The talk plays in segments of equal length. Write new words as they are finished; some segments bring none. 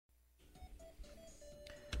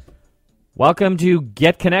Welcome to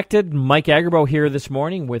Get Connected. Mike Agerbo here this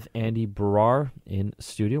morning with Andy Barrar in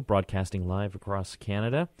studio, broadcasting live across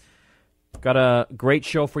Canada. Got a great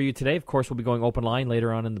show for you today. Of course, we'll be going open line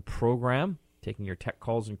later on in the program, taking your tech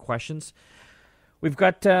calls and questions. We've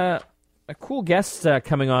got a cool guest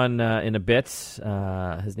coming on in a bit.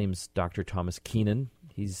 His name's Dr. Thomas Keenan.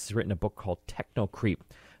 He's written a book called Techno Creep,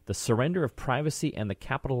 The Surrender of Privacy and the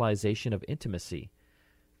Capitalization of Intimacy.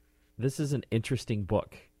 This is an interesting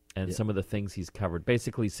book, and some of the things he's covered.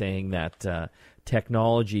 Basically saying that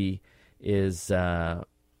technology is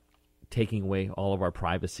taking away all of our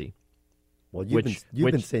privacy. Well, you've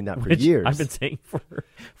been saying that for years. I've been saying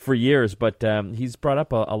for years, but he's brought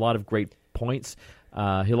up a lot of great points.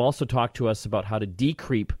 He'll also talk to us about how to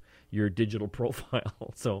decreep your digital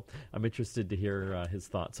profile. So I'm interested to hear his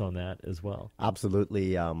thoughts on that as well.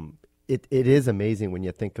 Absolutely. It is amazing when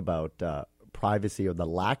you think about privacy or the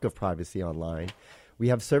lack of privacy online. We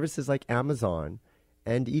have services like Amazon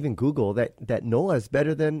and even Google that know us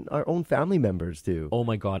better than our own family members do. Oh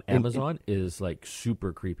my God, Amazon is like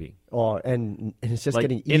super creepy. Oh, and it's just like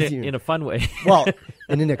getting easier. In a fun way. Well,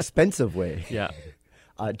 in an expensive way. Yeah.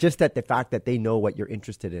 Just that the fact that they know what you're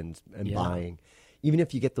interested in buying. Even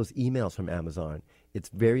if you get those emails from Amazon, it's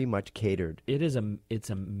very much catered. It's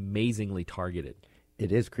amazingly targeted.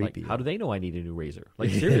 It is creepy. Like, how do they know I need a new razor? Like,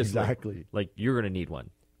 seriously. Exactly. Like, you're going to need one.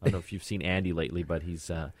 I don't know if you've seen Andy lately, but he's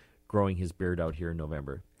growing his beard out here in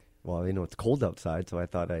November. Well, it's cold outside, so I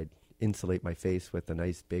thought I'd insulate my face with a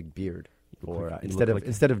nice big beard. Or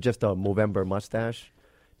instead of just a Movember mustache,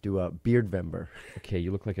 do a beardvember. Okay,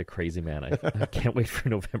 you look like a crazy man. I can't wait for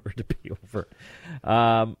November to be over.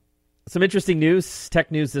 Some interesting news, tech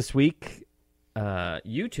news this week.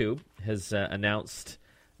 YouTube has announced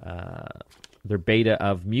their beta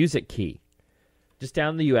of Music Key. Just down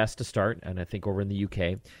in the U.S. to start, and I think over in the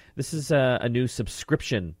U.K. This is a new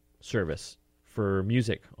subscription service for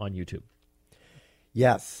music on YouTube.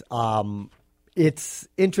 Yes. It's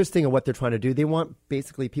interesting in what they're trying to do. They want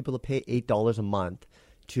basically people to pay $8 a month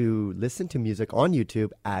to listen to music on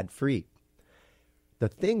YouTube ad-free. The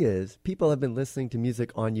thing is, people have been listening to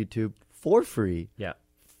music on YouTube for free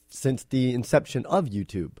since the inception of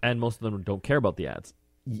YouTube. And most of them don't care about the ads.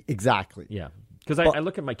 Exactly. Yeah. Because I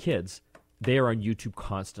look at my kids. They are on YouTube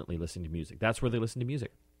constantly listening to music. That's where they listen to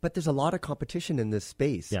music. But there's a lot of competition in this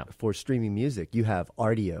space for streaming music. You have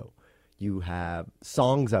Rdio. You have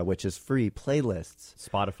Songza, which is free, playlists.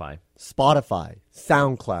 Spotify,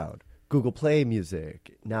 SoundCloud, Google Play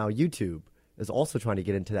Music. Now YouTube is also trying to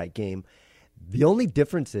get into that game. The only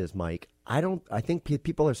difference is, Mike, I think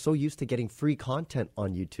people are so used to getting free content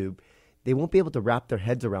on YouTube, they won't be able to wrap their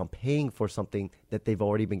heads around paying for something that they've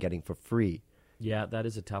already been getting for free. Yeah, that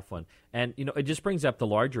is a tough one. And, it just brings up the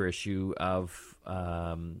larger issue of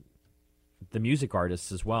the music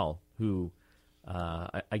artists as well, who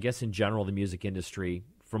I guess in general the music industry,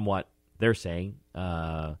 from what they're saying,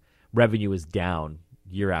 revenue is down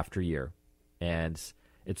year after year. And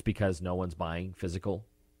it's because no one's buying physical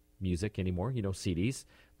music anymore, CDs.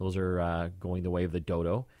 Those are going the way of the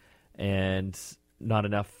dodo. And not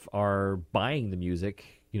enough are buying the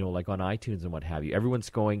music, like on iTunes and what have you. Everyone's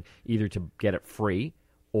going either to get it free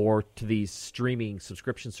or to these streaming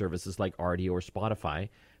subscription services like Rdio or Spotify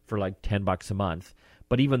for like $10 a month.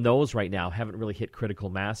 But even those right now haven't really hit critical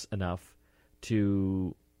mass enough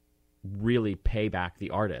to really pay back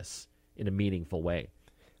the artists in a meaningful way.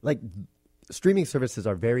 Like, streaming services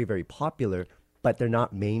are very, very popular, but they're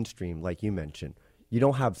not mainstream, like you mentioned. You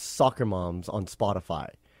don't have soccer moms on Spotify.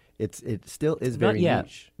 It still is very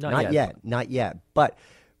niche. Not yet. But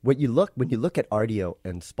when you look at Rdio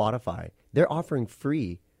and Spotify, they're offering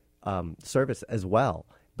free service as well.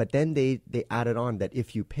 But then they added on that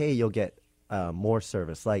if you pay, you'll get more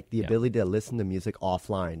service, like the ability to listen to music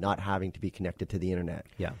offline, not having to be connected to the internet.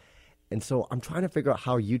 Yeah. And so I'm trying to figure out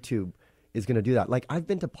how YouTube is going to do that. Like, I've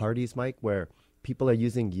been to parties, Mike, where people are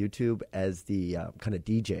using YouTube as the kind of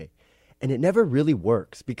DJ, and it never really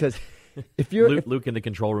works because if you're Luke in the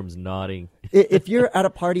control room's nodding. If you're at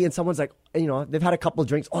a party and someone's like, they've had a couple of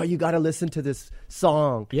drinks, you got to listen to this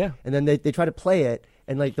song. Yeah. And then they try to play it,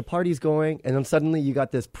 and like the party's going, and then suddenly you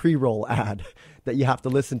got this pre-roll ad that you have to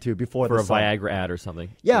listen to before for the song. Viagra ad or something.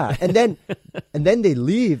 Yeah, and then they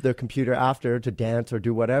leave their computer after to dance or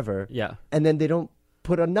do whatever. Yeah. And then they don't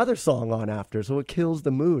put another song on after, so it kills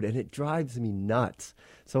the mood, and it drives me nuts.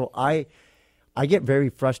 So I get very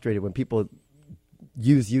frustrated when people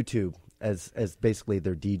use YouTube as basically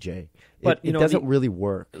their DJ. But it doesn't really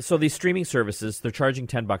work. So these streaming services, they're charging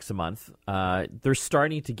 $10 a month. They're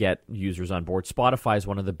starting to get users on board. Spotify is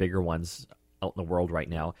one of the bigger ones out in the world right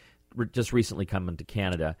now. Just recently coming to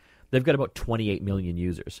Canada. They've got about 28 million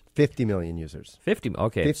users. 50 million users. 50,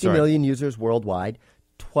 okay. 50 million users worldwide.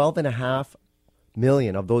 12.5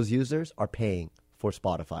 million of those users are paying for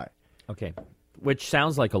Spotify. Okay, which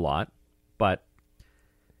sounds like a lot, but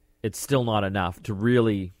it's still not enough to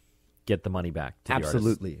really get the money back to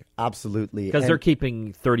Absolutely. the artists. Absolutely. Because they're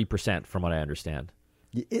keeping 30% from what I understand.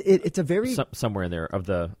 It's a very somewhere in there of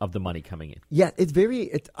the money coming in. Yeah, it's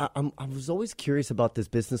very. I was always curious about this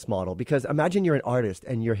business model because imagine you're an artist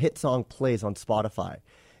and your hit song plays on Spotify,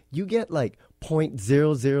 you get like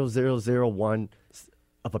 0.00001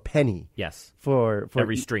 of a penny. Yes, for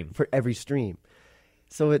every stream.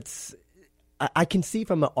 So it's. I can see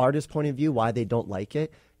from an artist point of view why they don't like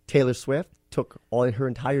it. Taylor Swift took her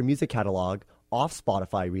entire music catalog off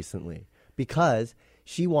Spotify recently because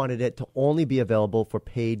she wanted it to only be available for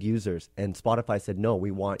paid users. And Spotify said, no,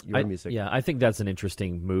 we want your music. Yeah, I think that's an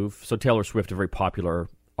interesting move. So Taylor Swift, a very popular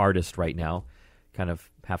artist right now, kind of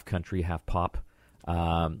half country, half pop,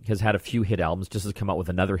 has had a few hit albums, just has come out with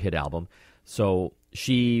another hit album. So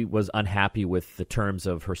she was unhappy with the terms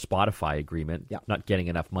of her Spotify agreement, not getting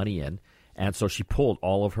enough money in. And so she pulled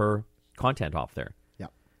all of her content off there. Yeah.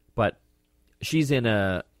 But she's in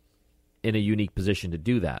a unique position to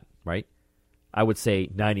do that, right? I would say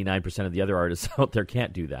 99% of the other artists out there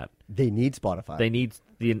can't do that. They need Spotify.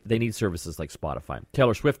 They need services like Spotify.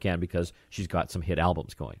 Taylor Swift can because she's got some hit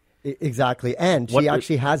albums going. Exactly. And she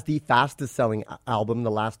actually has the fastest selling album in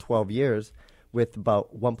the last 12 years with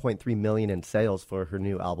about 1.3 million in sales for her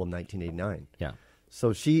new album 1989. Yeah.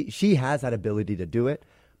 So she has that ability to do it,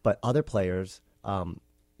 but other players,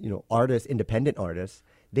 artists, independent artists,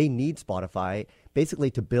 they need Spotify basically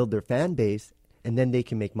to build their fan base. And then they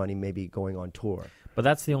can make money maybe going on tour. But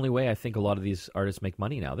that's the only way I think a lot of these artists make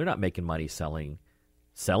money now. They're not making money selling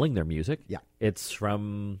their music. Yeah. It's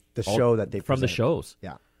from show that they from present. the shows.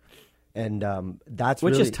 Yeah. And that's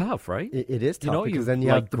which really, is tough, right? It is tough because you've then you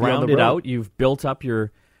have to ground be on the it road. out. You've built up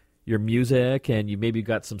your music, and you maybe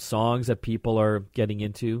got some songs that people are getting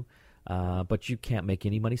into, but you can't make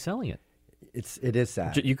any money selling it. It is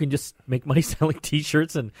sad. You can just make money selling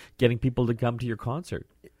T-shirts and getting people to come to your concert.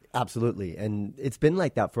 Absolutely. And it's been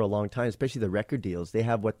like that for a long time, especially the record deals. They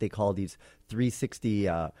have what they call these 360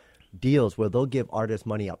 deals where they'll give artists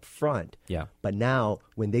money up front. Yeah. But now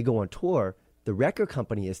when they go on tour, the record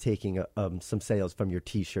company is taking some sales from your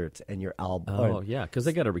T-shirts and your album. Oh, yeah, because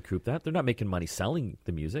they got to recoup that. They're not making money selling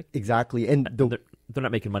the music. Exactly. And they're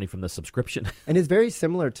not making money from the subscription. And it's very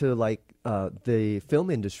similar to like the film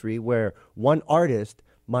industry where one artist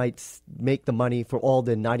might make the money for all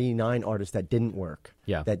the 99 artists that didn't work,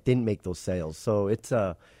 that didn't make those sales. So it's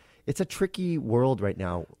a tricky world right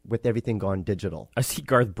now with everything gone digital. I see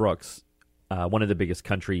Garth Brooks, one of the biggest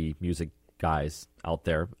country music guys out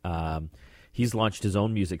there. He's launched his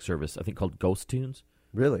own music service, I think called Ghost Tunes.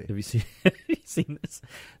 Really? Have you seen this?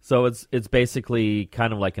 So it's basically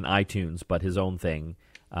kind of like an iTunes, but his own thing.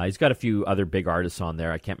 He's got a few other big artists on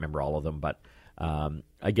there. I can't remember all of them, but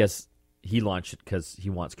I guess he launched it because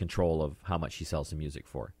he wants control of how much he sells the music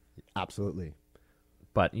for. Absolutely.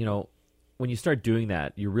 But, when you start doing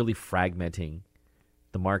that, you're really fragmenting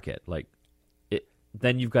the market.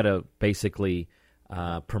 Then you've got to basically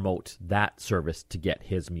promote that service to get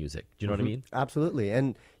his music. Do you know what I mean? Absolutely.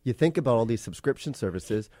 And you think about all these subscription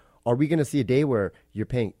services. Are we going to see a day where you're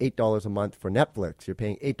paying $8 a month for Netflix? You're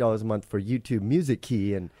paying $8 a month for YouTube Music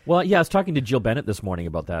Key? Well, yeah, I was talking to Jill Bennett this morning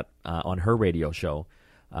about that on her radio show.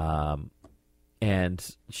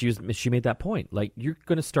 And she made that point. Like, you're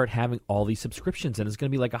going to start having all these subscriptions, and it's going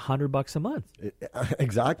to be like $100 a month.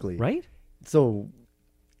 Exactly. Right? So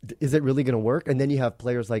is it really going to work? And then you have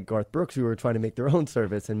players like Garth Brooks who are trying to make their own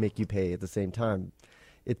service and make you pay at the same time.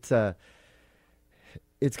 It sounds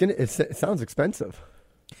expensive.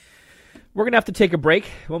 We're going to have to take a break.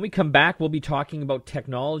 When we come back, we'll be talking about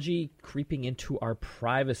technology creeping into our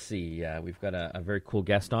privacy. We've got a very cool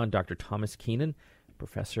guest on, Dr. Thomas Keenan,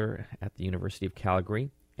 professor at the University of Calgary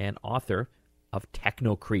and author of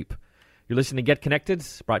Techno Creep. You're listening to Get Connected,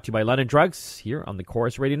 brought to you by London Drugs, here on the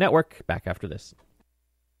Chorus Radio Network. Back after this.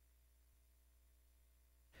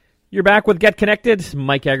 You're back with Get Connected.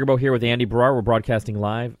 Mike Agerbo here with Andy Barrar. We're broadcasting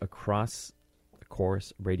live across the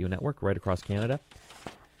Chorus Radio Network, right across Canada.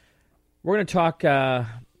 We're going to talk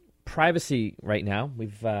privacy right now.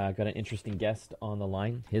 We've got an interesting guest on the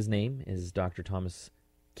line. His name is Dr. Thomas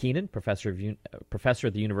Keenan, professor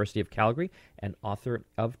at the University of Calgary and author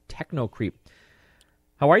of Techno Creep.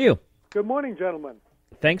 How are you? Good morning, gentlemen.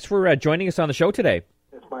 Thanks for joining us on the show today.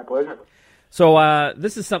 It's my pleasure. So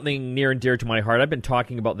this is something near and dear to my heart. I've been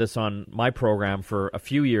talking about this on my program for a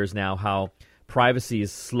few years now, how privacy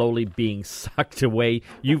is slowly being sucked away.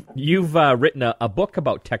 You've written a book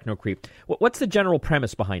about TechnoCreep. What's the general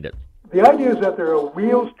premise behind it? The idea is that there are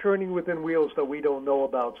wheels turning within wheels that we don't know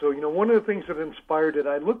about. So, one of the things that inspired it,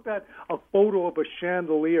 I looked at a photo of a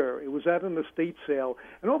chandelier. It was at an estate sale.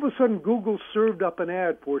 And all of a sudden, Google served up an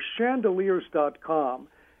ad for chandeliers.com.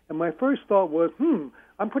 And my first thought was,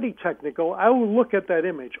 I'm pretty technical. I will look at that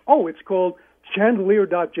image. Oh, it's called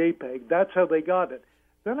chandelier.jpg. That's how they got it.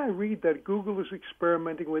 Then I read that Google is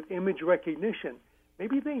experimenting with image recognition.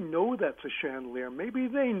 Maybe they know that's a chandelier. Maybe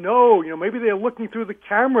they know, maybe they're looking through the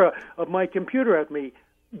camera of my computer at me.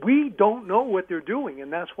 We don't know what they're doing,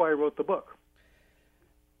 and that's why I wrote the book.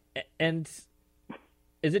 And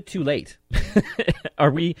is it too late?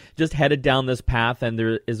 Are we just headed down this path, and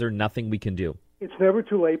is there nothing we can do? It's never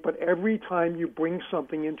too late, but every time you bring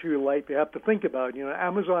something into your life, you have to think about it.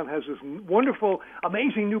 Amazon has this wonderful,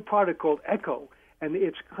 amazing new product called Echo. And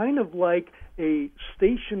it's kind of like a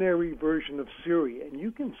stationary version of Siri, and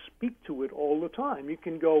you can speak to it all the time. You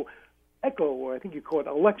can go, Echo, or I think you call it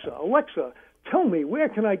Alexa. Alexa, tell me, where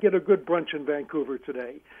can I get a good brunch in Vancouver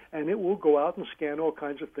today? And it will go out and scan all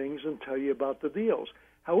kinds of things and tell you about the deals.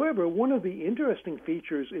 However, one of the interesting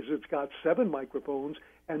features is it's got 7 microphones,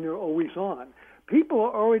 and they're always on. People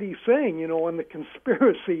are already saying, on the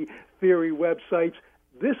conspiracy theory websites,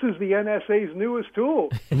 this is the NSA's newest tool.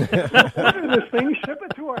 Order this thing, ship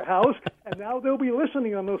it to our house, and now they'll be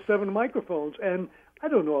listening on those 7 microphones. And I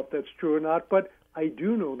don't know if that's true or not, but I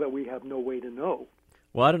do know that we have no way to know.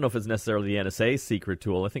 Well, I don't know if it's necessarily the NSA's secret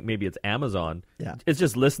tool. I think maybe it's Amazon. Yeah. It's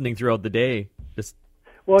just listening throughout the day.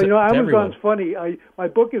 Amazon's funny. My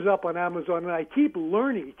book is up on Amazon, and I keep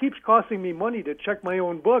learning. It keeps costing me money to check my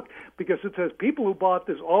own book because it says people who bought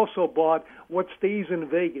this also bought What Stays in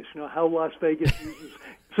Vegas, how Las Vegas uses.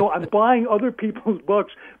 So I'm buying other people's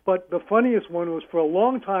books, but the funniest one was for a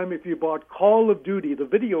long time, if you bought Call of Duty, the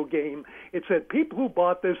video game, it said people who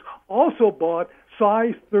bought this also bought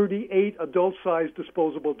size 38 adult-sized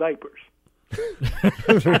disposable diapers. That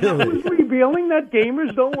was revealing that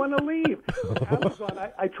gamers don't want to leave. Amazon,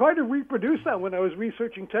 I tried to reproduce that when I was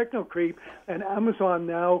researching TechnoCreep, and Amazon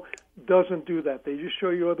now doesn't do that. They just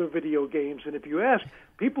show you other video games. And if you ask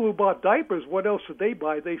people who bought diapers, what else did they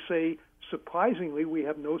buy? They say, surprisingly, we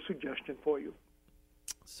have no suggestion for you.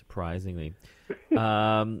 Surprisingly.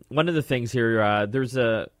 One of the things here, there's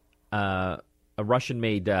a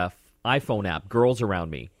Russian-made iPhone app, Girls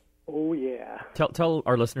Around Me. Oh, yeah. Tell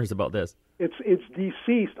our listeners about this. It's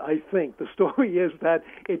deceased, I think. The story is that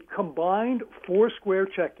it combined Foursquare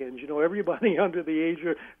check-ins. Everybody under the age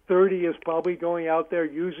of 30 is probably going out there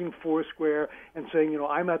using Foursquare and saying,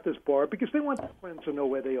 I'm at this bar, because they want their friends to know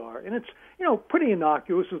where they are. And it's, pretty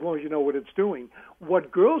innocuous as long as you know what it's doing. What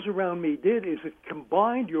Girls Around Me did is it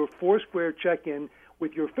combined your Foursquare check-in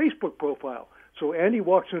with your Facebook profile. So Andy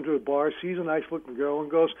walks into a bar, sees a nice-looking girl, and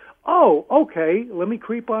goes, oh, okay, let me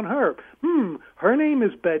creep on her. Her name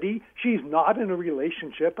is Betty. She's not in a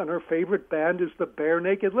relationship, and her favorite band is the Bare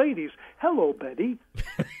Naked Ladies. Hello, Betty.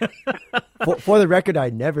 For the record, I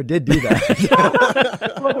never did do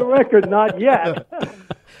that. For the record, not yet.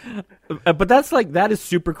 But that is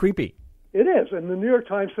super creepy. It is, and the New York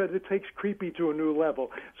Times said it takes creepy to a new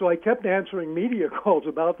level. So I kept answering media calls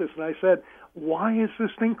about this, and I said, why is this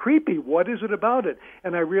thing creepy? What is it about it?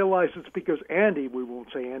 And I realized it's because Andy, we won't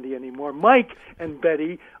say Andy anymore, Mike and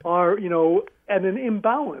Betty are, at an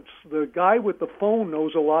imbalance. The guy with the phone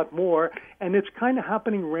knows a lot more, and it's kind of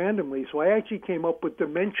happening randomly. So I actually came up with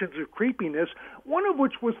dimensions of creepiness, one of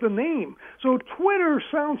which was the name. So Twitter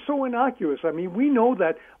sounds so innocuous. I mean, we know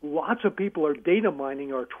that lots of people are data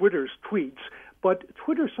mining our Twitter's tweets, but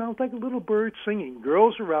Twitter sounds like a little bird singing.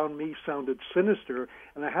 Girls Around Me sounded sinister,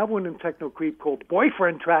 and I have one in TechnoCreep called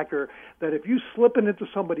Boyfriend Tracker that if you slip it into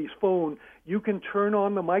somebody's phone, you can turn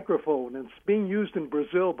on the microphone. And it's being used in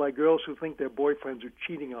Brazil by girls who think their boyfriends are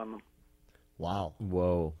cheating on them. Wow.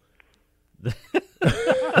 Whoa.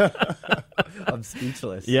 I'm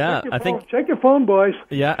speechless. Yeah, Check your phone, boys.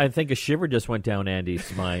 Yeah, I think a shiver just went down Andy's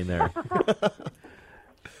spine there.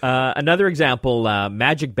 Another example,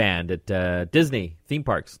 Magic Band at Disney theme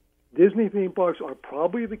parks. Disney theme parks are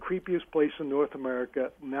probably the creepiest place in North America.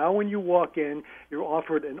 Now when you walk in, you're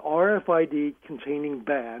offered an RFID containing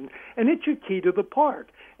band, and it's your key to the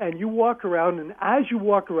park. And you walk around, and as you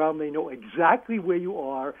walk around, they know exactly where you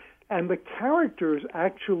are, and the characters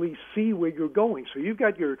actually see where you're going. So you've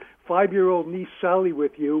got your 5-year-old niece Sally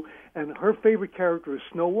with you, and her favorite character is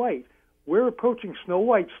Snow White. We're approaching Snow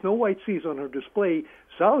White. Snow White sees on her display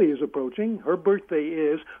Sally is approaching. Her birthday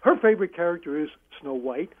is. Her favorite character is Snow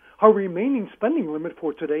White. Her remaining spending limit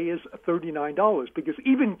for today is $39 because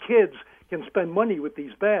even kids can spend money with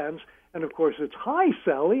these bands. And, of course, it's, "Hi,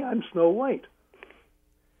 Sally, I'm Snow White."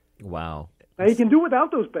 Wow. Now, you can do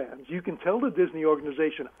without those bands. You can tell the Disney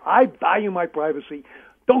organization, "I value my privacy.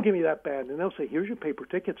 Don't give me that band." And they'll say, "Here's your paper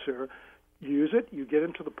ticket, sir. Use it, you get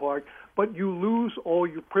into the park, but you lose all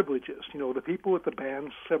your privileges." The people at the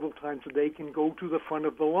bands several times a day can go to the front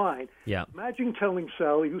of the line. Yeah. Imagine telling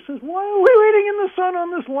Sally, who says, "Why are we waiting in the sun on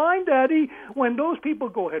this line, Daddy?" When those people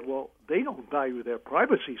go ahead, "Well, they don't value their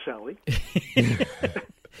privacy, Sally."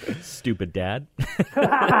 Stupid dad.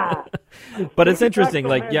 But it's interesting.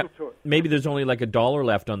 Maybe there's only like $1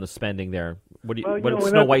 left on the spending there. What did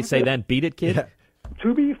Snow White say then? Beat it, kid? Yeah.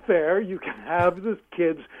 To be fair, you can have the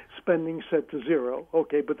kids spending set to zero.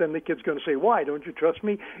 Okay, but then the kid's going to say, "Why? Don't you trust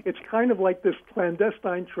me?" It's kind of like this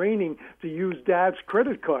clandestine training to use Dad's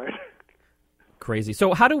credit card. Crazy.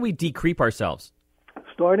 So how do we decreep ourselves?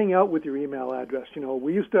 Starting out with your email address.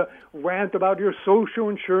 We used to rant about your social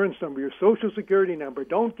insurance number, your social security number.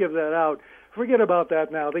 Don't give that out. Forget about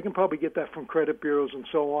that now. They can probably get that from credit bureaus and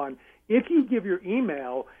so on. If you give your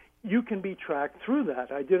email, you can be tracked through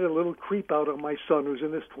that. I did a little creep out on my son who's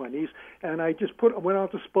in his 20s, and I just went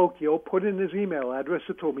out to Spokeo, put in his email address.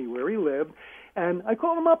 It told me where he lived, and I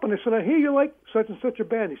called him up and I said, "I hear you like such and such a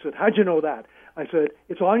band." He said, "How'd you know that?" I said,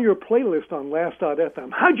 "It's on your playlist on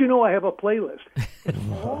Last.fm." "How'd you know I have a playlist?" It's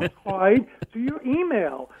all tied to your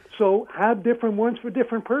email. So have different ones for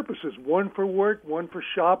different purposes. One for work, one for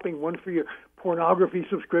shopping, one for your pornography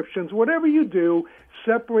subscriptions. Whatever you do,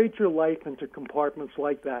 separate your life into compartments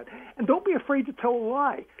like that. And don't be afraid to tell a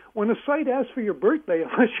lie. When a site asks for your birthday,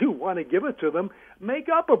 unless you want to give it to them, make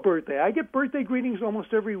up a birthday. I get birthday greetings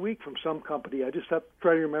almost every week from some company. I just have to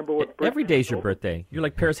try to remember what birthday. Every day's your birthday. You're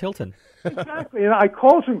like Paris Hilton. Exactly. And I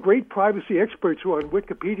called some great privacy experts who are on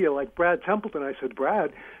Wikipedia, like Brad Templeton. I said,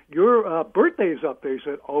 "Brad, your birthday is up there." He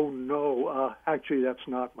said, "Oh, no, actually, that's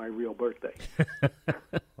not my real birthday."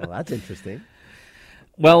 Well, that's interesting.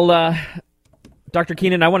 Well, Dr.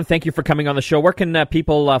 Keenan, I want to thank you for coming on the show. Where can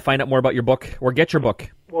people find out more about your book or get your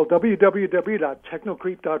book? Well,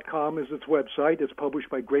 www.technocreep.com is its website. It's published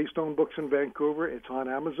by Greystone Books in Vancouver. It's on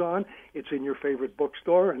Amazon. It's in your favorite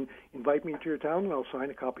bookstore. And invite me to your town, and I'll sign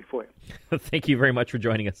a copy for you. Thank you very much for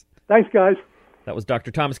joining us. Thanks, guys. That was Dr.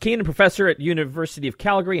 Thomas Keenan, professor at University of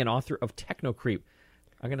Calgary and author of Technocreep.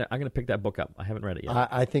 I'm gonna pick that book up. I haven't read it yet.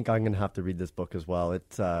 I think I'm gonna have to read this book as well.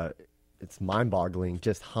 It's mind-boggling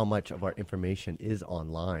just how much of our information is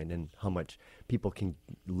online and how much people can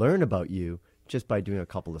learn about you just by doing a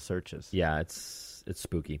couple of searches. Yeah, it's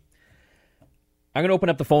spooky. I'm going to open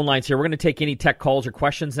up the phone lines here. We're going to take any tech calls or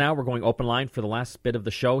questions now. We're going open line for the last bit of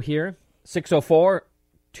the show here.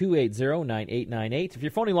 604-280-9898. If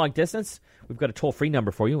you're phoning long distance, we've got a toll-free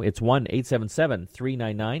number for you. It's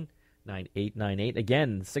 1-877-399-9898.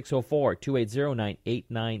 Again,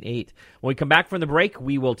 604-280-9898. When we come back from the break,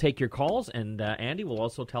 we will take your calls, and Andy will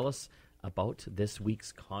also tell us about this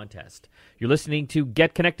week's contest. You're listening to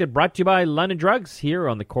Get Connected, brought to you by London Drugs, here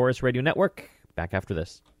on the Chorus Radio Network. Back after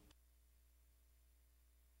this.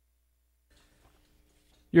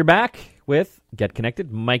 You're back with Get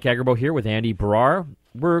Connected. Mike Agerbo here with Andy Barrar.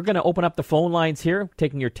 We're going to open up the phone lines here,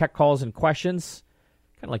 taking your tech calls and questions,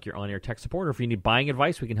 kind of like your on-air tech support. Or if you need buying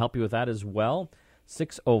advice, we can help you with that as well.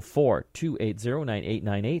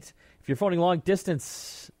 604-280-9898. If you're phoning long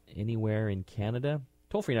distance anywhere in Canada,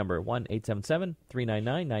 toll-free number,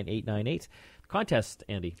 1-877-399-9898. Contest,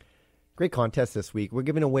 Andy. Great contest this week. We're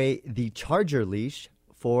giving away the charger leash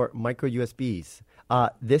for micro USBs.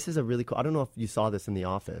 This is a really cool... I don't know if you saw this in the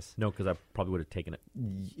office. No, because I probably would have taken it.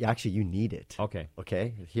 Actually, you need it. Okay.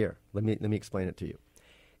 Okay? Here, let me explain it to you.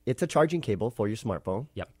 It's a charging cable for your smartphone.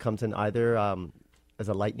 Yep. Comes in either as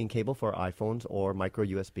a lightning cable for iPhones or micro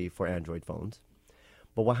USB for Android phones.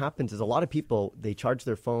 But what happens is a lot of people, they charge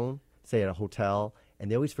their phone, say at a hotel, and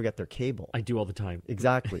they always forget their cable. I do all the time.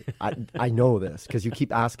 Exactly. I know this because you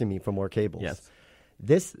keep asking me for more cables. Yes.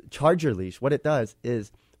 This charger leash, what it does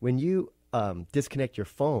is when you disconnect your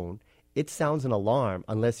phone, it sounds an alarm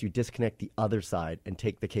unless you disconnect the other side and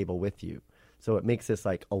take the cable with you. So it makes this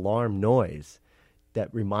like alarm noise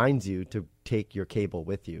that reminds you to take your cable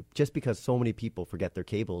with you, just because so many people forget their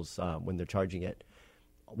cables when they're charging it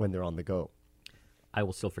when they're on the go. I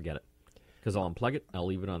will still forget it because I'll unplug it. I'll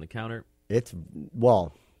leave it on the counter. After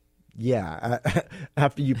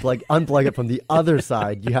you unplug it from the other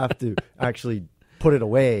side, you have to actually put it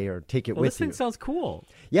away or take it with you. This thing sounds cool.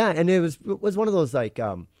 Yeah, and it was one of those like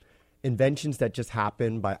inventions that just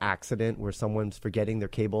happen by accident where someone's forgetting their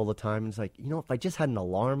cable all the time. It's like, if I just had an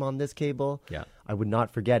alarm on this cable, I would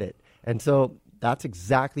not forget it. And so that's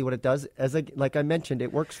exactly what it does. Like I mentioned,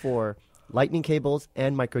 it works for Lightning cables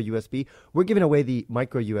and micro USB. We're giving away the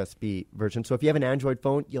micro USB version. So if you have an Android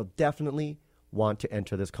phone, you'll definitely want to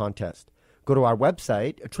enter this contest. Go to our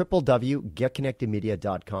website,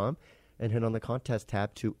 www.getconnectedmedia.com, and hit on the contest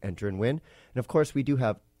tab to enter and win. And of course, we do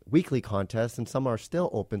have weekly contests, and some are still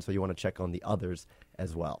open, so you want to check on the others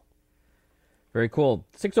as well. Very cool.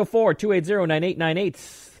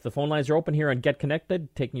 604-280-9898. The phone lines are open here on Get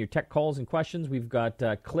Connected, taking your tech calls and questions. We've got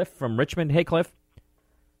Cliff from Richmond. Hey, Cliff.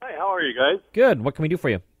 Hi, how are you guys? Good. What can we do for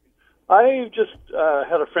you? I just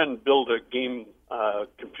had a friend build a game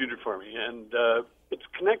computer for me, and it's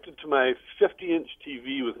connected to my 50-inch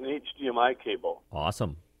TV with an HDMI cable.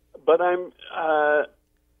 Awesome. But I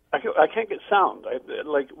can't get sound.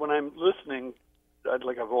 Like when I'm listening, I'd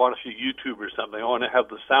watch a YouTube or something. I want to have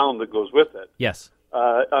the sound that goes with it. Yes.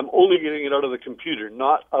 I'm only getting it out of the computer,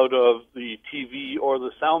 not out of the TV or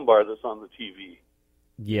the sound bar that's on the TV.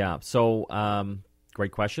 Yeah. So,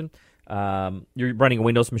 great question. You're running a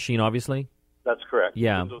Windows machine, obviously? That's correct.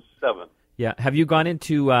 Yeah. Windows 7. Yeah. Have you gone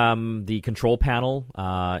into the control panel,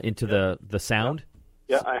 into the sound?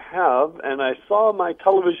 Yeah, I have, and I saw my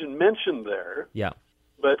television mentioned there. Yeah.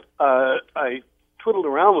 But I twiddled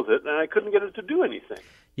around with it, and I couldn't get it to do anything.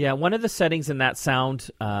 Yeah, one of the settings in that sound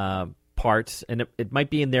part, and it might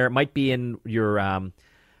be in there, it might be in your,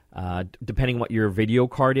 depending what your video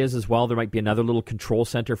card is as well, there might be another little control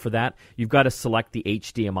center for that. You've got to select the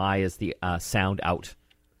HDMI as the sound out.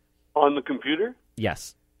 On the computer?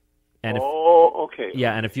 Yes. And okay.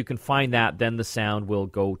 Yeah, and if you can find that, then the sound will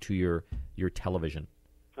go to your television.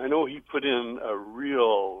 I know he put in a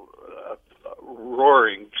real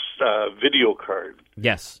roaring video card.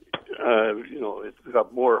 Yes. It's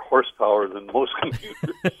got more horsepower than most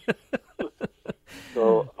computers.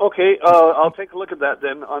 So, okay, I'll take a look at that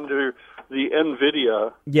then under the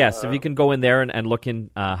NVIDIA. Yes, if you can go in there and look in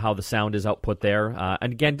how the sound is output there.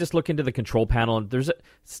 And again, just look into the control panel. And there's,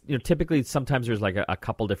 typically sometimes there's like a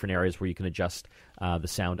couple different areas where you can adjust the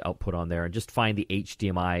sound output on there. And just find the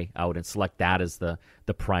HDMI out and select that as the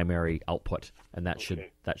primary output. And that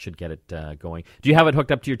should get it going. Do you have it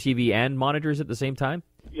hooked up to your TV and monitors at the same time?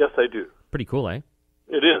 Yes, I do. Pretty cool, eh?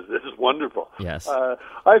 It is. This is wonderful. Yes.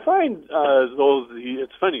 I find, though,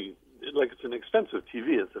 it's funny, like it's an expensive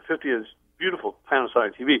TV. It's a 50-inch beautiful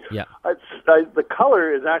Panasonic TV. Yeah. The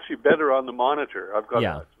color is actually better on the monitor. I've got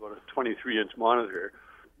a 23-inch monitor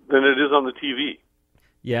than it is on the TV.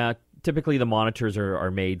 Yeah, typically the monitors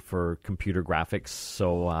are made for computer graphics,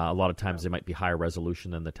 so a lot of times they might be higher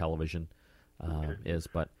resolution than the television is.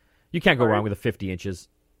 But you can't go wrong with a 50 inches.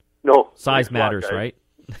 No. Size matters, right?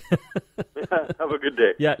 Have a good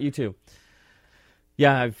day. Yeah, you too.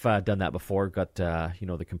 Yeah, I've done that before. Got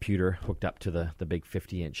the computer hooked up to the big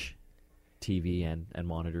 50-inch TV and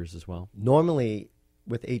monitors as well. Normally,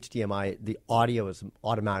 with HDMI, the audio is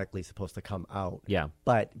automatically supposed to come out. Yeah.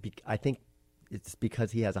 But I think it's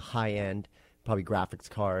because he has a high-end, probably graphics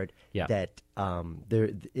card, that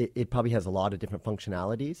it probably has a lot of different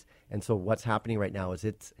functionalities. And so what's happening right now is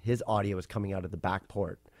his audio is coming out of the back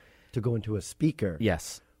port to go into a speaker.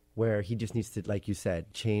 Yes. Where he just needs to, like you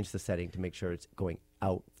said, change the setting to make sure it's going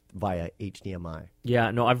out via HDMI.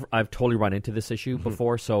 Yeah, no, I've totally run into this issue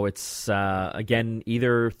before. So it's again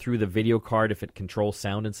either through the video card if it controls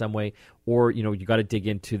sound in some way, or you got to dig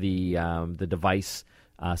into the device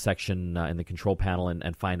section in the control panel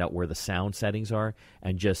and find out where the sound settings are,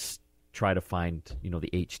 and just try to find the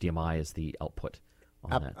HDMI as the output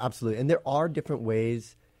on that. Absolutely, and there are different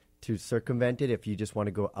ways to circumvent it if you just want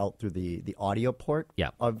to go out through the audio port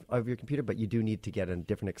of your computer, but you do need to get a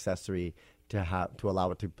different accessory to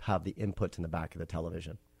allow it to have the inputs in the back of the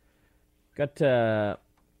television. Got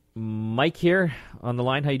Mike here on the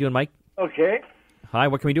line. How you doing, Mike? Okay. Hi,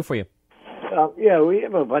 what can we do for you? We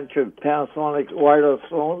have a bunch of Panasonic wireless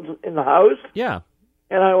phones in the house. Yeah.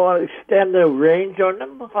 And I want to extend the range on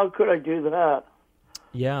them. How could I do that?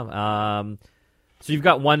 Yeah. So you've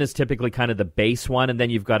got one that's typically kind of the base one, and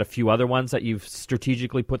then you've got a few other ones that you've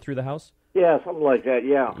strategically put through the house? Yeah, something like that,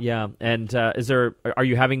 yeah. Yeah, and are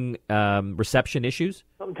you having reception issues?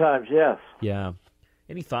 Sometimes, yes. Yeah.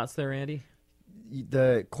 Any thoughts there, Andy?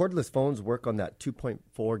 The cordless phones work on that 2.4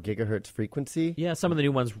 gigahertz frequency. Yeah, some of the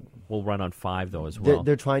new ones will run on 5, though, as well.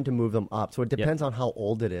 They're trying to move them up, so it depends on how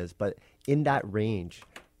old it is, but in that range,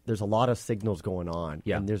 there's a lot of signals going on,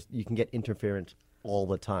 and you can get interference all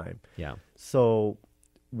the time. Yeah. So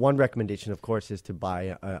one recommendation, of course, is to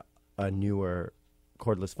buy a newer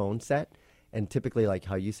cordless phone set. And typically, like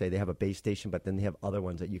how you say, they have a base station, but then they have other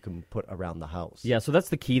ones that you can put around the house. Yeah, so that's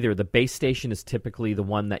the key there. The base station is typically the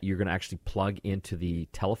one that you're going to actually plug into the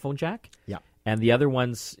telephone jack. Yeah. And the other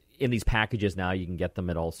ones, in these packages now, you can get them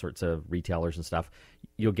at all sorts of retailers and stuff.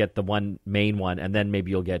 You'll get the one main one, and then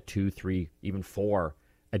maybe you'll get 2, 3, even 4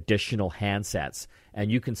 additional handsets, and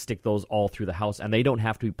you can stick those all through the house, and they don't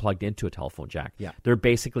have to be plugged into a telephone jack. Yeah. They're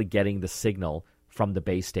basically getting the signal from the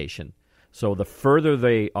base station. So the further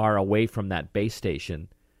they are away from that base station,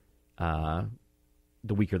 the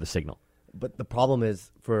weaker the signal. But the problem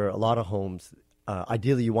is, for a lot of homes,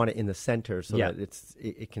 ideally you want it in the center so that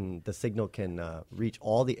the signal can reach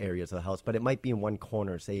all the areas of the house, but it might be in one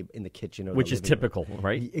corner, say in the kitchen or which is typical,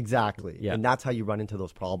 right? Exactly. Yeah. And that's how you run into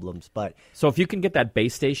those problems. But so if you can get that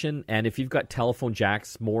base station, and if you've got telephone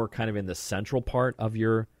jacks more kind of in the central part of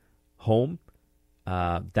your home,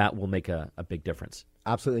 that will make a big difference.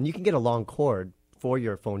 Absolutely. And you can get a long cord for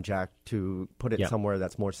your phone jack to put it somewhere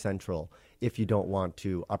that's more central if you don't want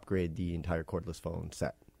to upgrade the entire cordless phone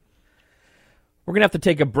set. We're going to have to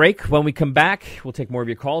take a break. When we come back, we'll take more of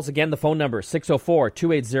your calls. Again, the phone number,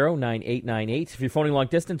 604-280-9898. If you're phoning long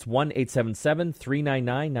distance,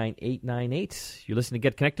 1-877-399-9898. You're listening to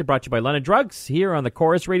Get Connected, brought to you by London Drugs, here on the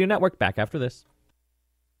Chorus Radio Network. Back after this.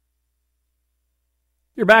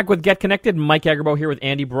 You're back with Get Connected. Mike Agerbo here with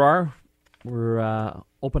Andy Brar. We're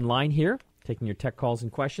open line here, taking your tech calls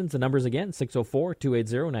and questions. The numbers again,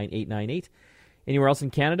 604-280-9898. Anywhere else in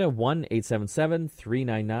Canada,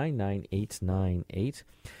 1-877-399-9898.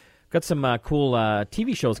 Got some cool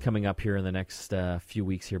TV shows coming up here in the next few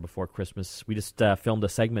weeks here before Christmas. We just filmed a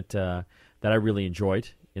segment that I really enjoyed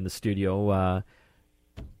in the studio,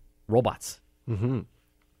 robots. Mm-hmm.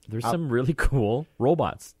 There's some really cool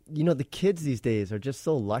robots. You know, the kids these days are just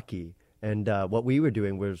so lucky. And what we were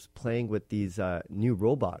doing was playing with these new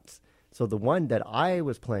robots. So the one that I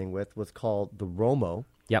was playing with was called the Romo.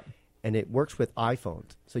 Yep. And it works with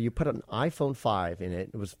iPhones. So you put an iPhone 5 in it.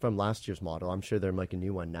 It was from last year's model. I'm sure they're like a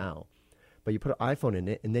new one now. But you put an iPhone in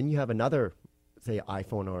it, and then you have another, say,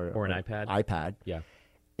 iPhone or an iPad. iPad. Yeah.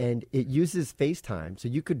 And it uses FaceTime. So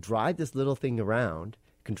you could drive this little thing around,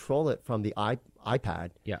 control it from the iPad,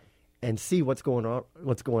 and see what's going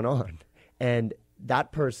on. And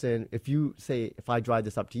that person, if I drive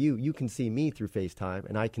this up to you, you can see me through FaceTime,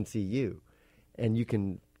 and I can see you. And you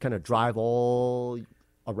can kind of drive all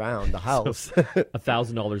around the house. So,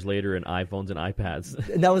 $1,000 later in iPhones and iPads.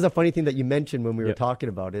 And that was a funny thing that you mentioned when we were talking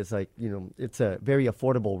about it. It's like, you know, it's a very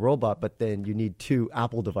affordable robot, but then you need 2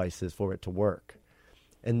 Apple devices for it to work.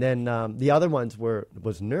 And then the other ones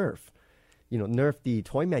was Nerf. You know, Nerf, the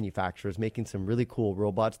toy manufacturer, is making some really cool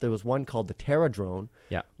robots. There was one called the Terradrone,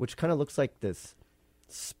 which kind of looks like this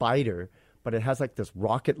spider, but it has like this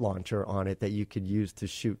rocket launcher on it that you could use to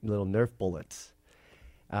shoot little Nerf bullets.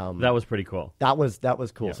 That was pretty cool. That was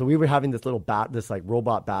cool. Yeah. So we were having this little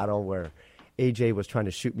robot battle where AJ was trying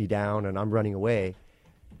to shoot me down and I'm running away.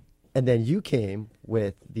 And then you came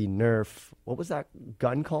with the Nerf, what was that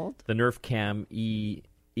gun called? The Nerf Cam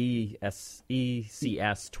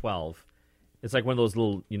ECS-12. It's like one of those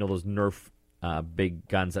little, those Nerf big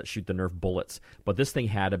guns that shoot the Nerf bullets. But this thing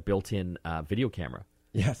had a built-in video camera.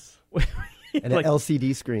 Yes. And an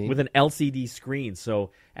LCD screen. With an LCD screen.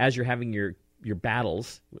 So as you're having your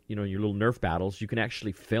battles, your little Nerf battles, you can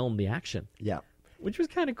actually film the action. Yeah. Which was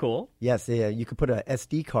kind of cool. Yes, yeah. You could put a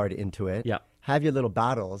SD card into it. Yeah. Have your little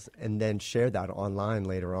battles, and then share that online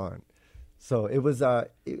later on. So it was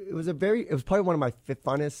probably one of my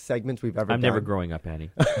funnest segments we've ever done. I'm never growing up,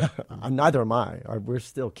 Annie. Neither am I. We're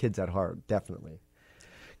still kids at heart, definitely.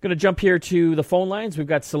 Going to jump here to the phone lines. We've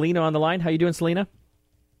got Selena on the line. How you doing, Selena?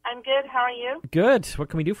 I'm good. How are you? Good. What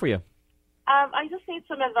can we do for you? I just need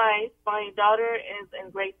some advice. My daughter is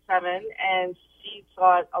in grade 7, and she's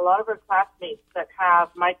got a lot of her classmates that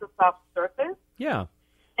have Microsoft Surface. Yeah.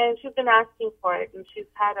 And she's been asking for it, and she's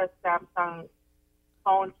had a Samsung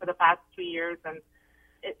phone for the past 3 years, and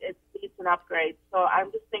it needs an upgrade. So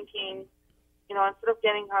I'm just thinking, instead of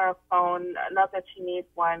getting her a phone, not that she needs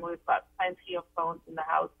one, we've got plenty of phones in the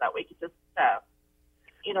house that we could just,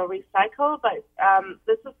 recycle. But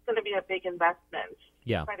this is going to be a big investment.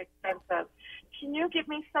 Yeah. Quite expensive. Can you give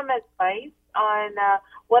me some advice on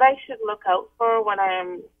what I should look out for when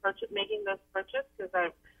I'm making this purchase? Because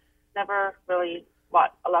I've never really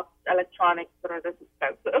bought electronics that are this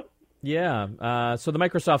expensive. Yeah. So the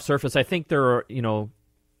Microsoft Surface, I think there are,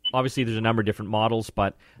 obviously there's a number of different models,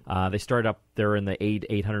 but they start up there in the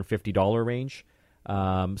 $850 range.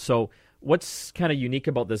 So what's kind of unique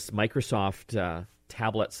about this Microsoft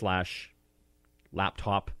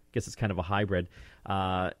tablet/laptop? I guess it's kind of a hybrid.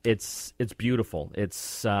 It's beautiful.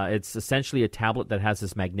 It's essentially a tablet that has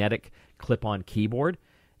this magnetic clip-on keyboard,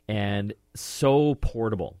 and so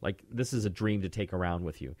portable. Like, this is a dream to take around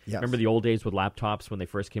with you. Yes. Remember the old days with laptops when they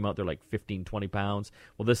first came out? They're like 15, 20 pounds.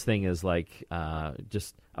 Well, this thing is like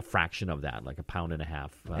just a fraction of that, like a pound and a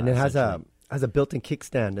half. And it has a built-in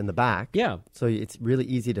kickstand in the back. Yeah. So it's really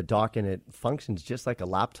easy to dock, and it functions just like a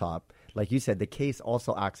laptop. Like you said, the case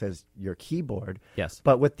also acts as your keyboard. Yes.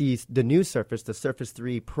 But with the new Surface, the Surface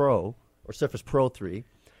 3 Pro or Surface Pro 3,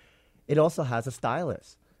 it also has a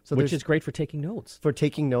stylus. So which is great for taking notes. For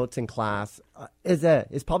taking notes in class.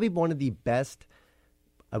 Is probably one of the best,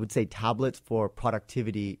 I would say, tablets for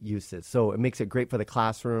productivity uses. So it makes it great for the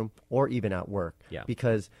classroom or even at work. Yeah.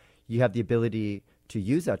 Because you have the ability to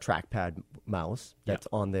use a trackpad mouse that's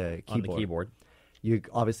on the keyboard. You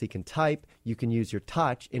obviously can type. You can use your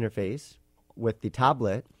touch interface with the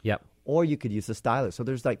tablet. Yep. Or you could use the stylus. So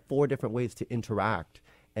there's like 4 different ways to interact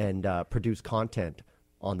and produce content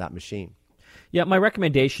on that machine. Yeah, my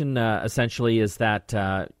recommendation essentially is that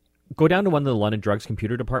go down to one of the London Drugs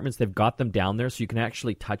computer departments. They've got them down there so you can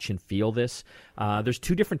actually touch and feel this. There's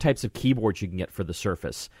 2 different types of keyboards you can get for the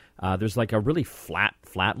Surface. There's like a really flat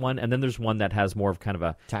one, and then there's one that has more of kind of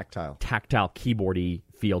a tactile keyboardy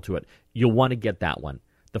feel to it. You'll want to get that one.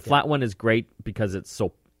 The flat one is great because it's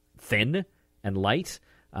so thin and light,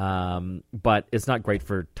 but it's not great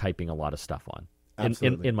for typing a lot of stuff on.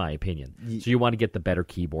 In my opinion. So you want to get the better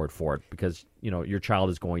keyboard for it because, your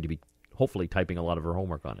child is going to be hopefully typing a lot of her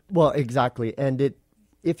homework on it. Well, exactly. And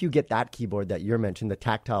if you get that keyboard that you're mentioning, the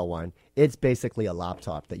tactile one, it's basically a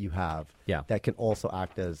laptop that you have that can also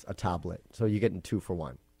act as a tablet. So you get 2 for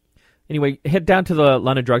 1. Anyway, head down to the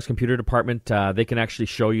London Drugs computer department. They can actually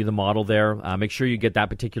show you the model there. Make sure you get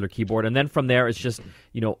that particular keyboard. And then from there, it's just,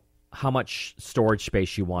 how much storage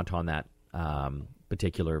space you want on that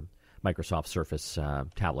particular Microsoft Surface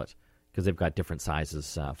tablet, because they've got different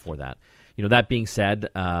sizes for that. That being said,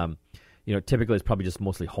 typically it's probably just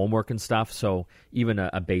mostly homework and stuff. So even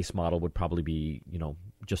a base model would probably be,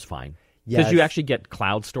 just fine. Because you actually get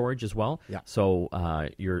cloud storage as well. Yeah. So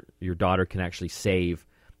your daughter can actually save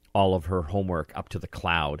all of her homework up to the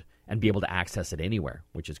cloud and be able to access it anywhere,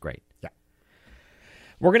 which is great. Yeah.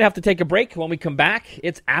 We're going to have to take a break. When we come back,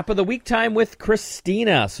 it's App of the Week time with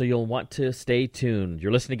Christina, so you'll want to stay tuned.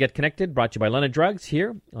 You're listening to Get Connected, brought to you by London Drugs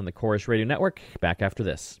here on the Chorus Radio Network. Back after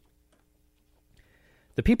this.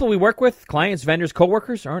 The people we work with, clients, vendors,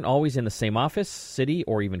 coworkers, aren't always in the same office, city,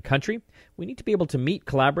 or even country. We need to be able to meet,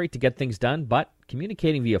 collaborate to get things done, but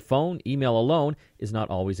communicating via phone, email alone is not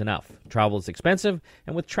always enough. Travel is expensive,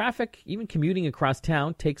 and with traffic, even commuting across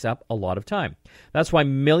town takes up a lot of time. That's why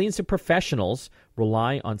millions of professionals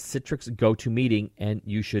rely on Citrix GoToMeeting, and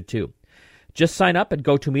you should too. Just sign up at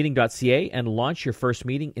gotomeeting.ca and launch your first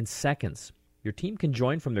meeting in seconds. Your team can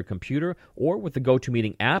join from their computer or with the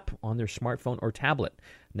GoToMeeting app on their smartphone or tablet.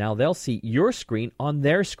 Now they'll see your screen on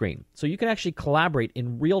their screen, so you can actually collaborate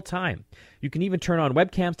in real time. You can even turn on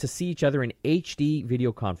webcams to see each other in HD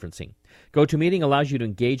video conferencing. GoToMeeting allows you to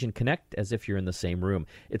engage and connect as if you're in the same room.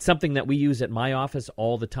 It's something that we use at my office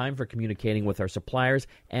all the time for communicating with our suppliers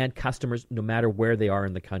and customers, no matter where they are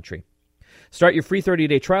in the country. Start your free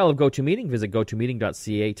 30-day trial of GoToMeeting. Visit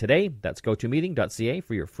gotomeeting.ca today. That's gotomeeting.ca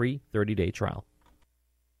for your free 30-day trial.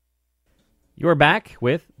 You're back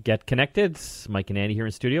with Get Connected. Mike and Andy here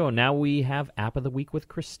in studio, and now we have App of the Week with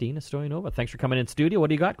Christina Stoyanova. Thanks for coming in studio. What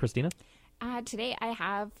do you got, Christina? Today I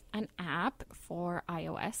have an app for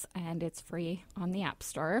iOS, and it's free on the App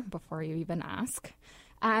Store before you even ask.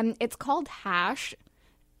 It's called Hash.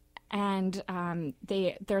 And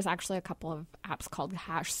there's actually a couple of apps called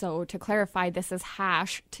Hash. So to clarify, this is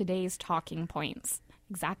Hash, today's talking points.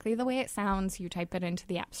 Exactly the way it sounds. You type it into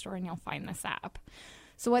the App Store and you'll find this app.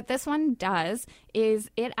 So what this one does is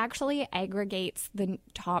it actually aggregates the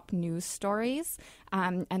top news stories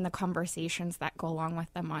and the conversations that go along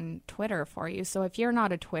with them on Twitter for you. So if you're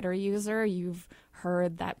not a Twitter user, you've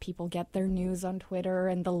heard that people get their news on Twitter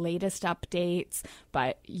and the latest updates,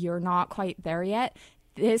 but you're not quite there yet.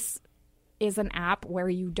 This is an app where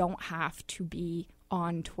you don't have to be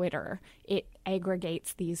on Twitter. It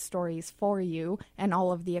aggregates these stories for you and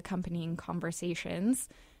all of the accompanying conversations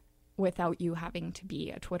without you having to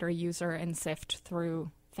be a Twitter user and sift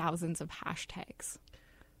through thousands of hashtags.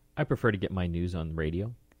 I prefer to get my news on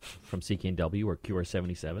radio from CKNW or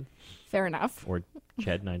QR77. Fair enough. Or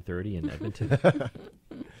Ched 930 in Edmonton.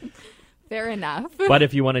 Fair enough. But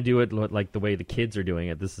if you want to do it like the way the kids are doing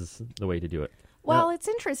it, this is the way to do it. Well, it's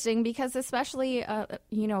interesting because especially,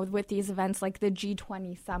 with these events like the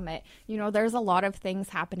G20 summit, there's a lot of things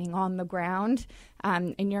happening on the ground,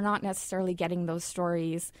 and you're not necessarily getting those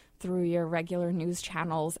stories through your regular news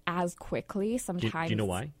channels as quickly sometimes. Do you know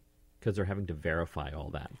why? Because they're having to verify all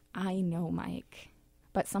that. I know, Mike.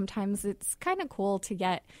 but sometimes it's kind of cool to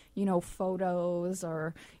get, photos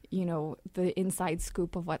or, the inside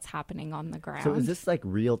scoop of what's happening on the ground. So is this like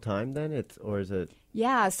real time then? Or is it?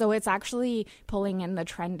 Yeah, so it's actually pulling in the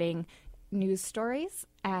trending news stories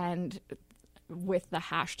and with the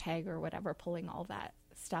hashtag or whatever, pulling all that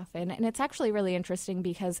stuff in. And it's actually really interesting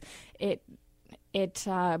because it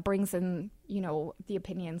brings in, the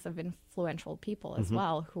opinions of influential people as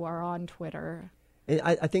well who are on Twitter. And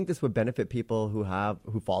I think this would benefit people who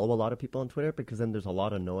follow a lot of people on Twitter, because then there's a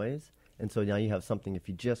lot of noise. And so now you have something, if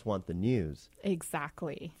you just want the news.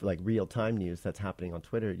 Exactly. Like real-time news that's happening on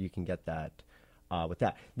Twitter, you can get that with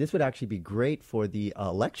that. This would actually be great for the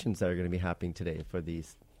elections that are going to be happening today, for the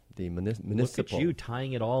municipal. Look at you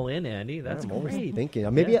tying it all in, Andy. That's I'm great. Always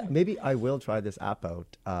thinking. Maybe I will try this app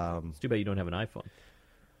out. It's too bad you don't have an iPhone.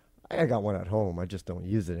 I got one at home. I just don't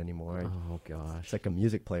use it anymore. Oh, gosh. It's like a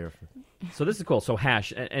music player. So this is cool. So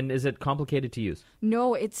Hash, and is it complicated to use?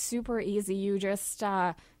 No, it's super easy. You just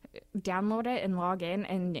download it and log in,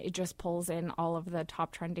 and it just pulls in all of the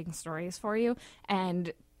top trending stories for you.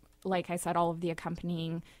 And like I said, all of the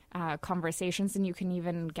accompanying conversations, and you can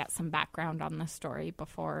even get some background on the story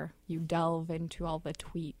before you delve into all the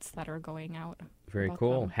tweets that are going out. Very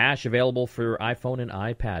cool. Hash available for iPhone and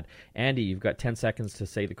iPad. Andy, you've got 10 seconds to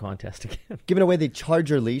say the contest again. Giving away the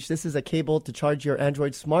Charger Leash. This is a cable to charge your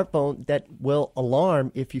Android smartphone that will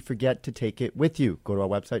alarm if you forget to take it with you. Go to our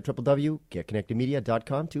website,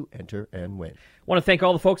 www.getconnectedmedia.com, to enter and win. I want to thank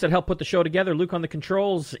all the folks that helped put the show together. Luke on the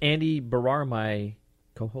controls, Andy Barrar, my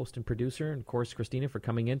co-host and producer, and of course Christina for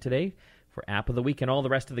coming in today for App of the Week, and all the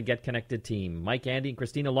rest of the Get Connected team. Mike, Andy, and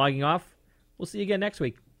Christina logging off. We'll see you again next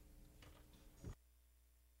week.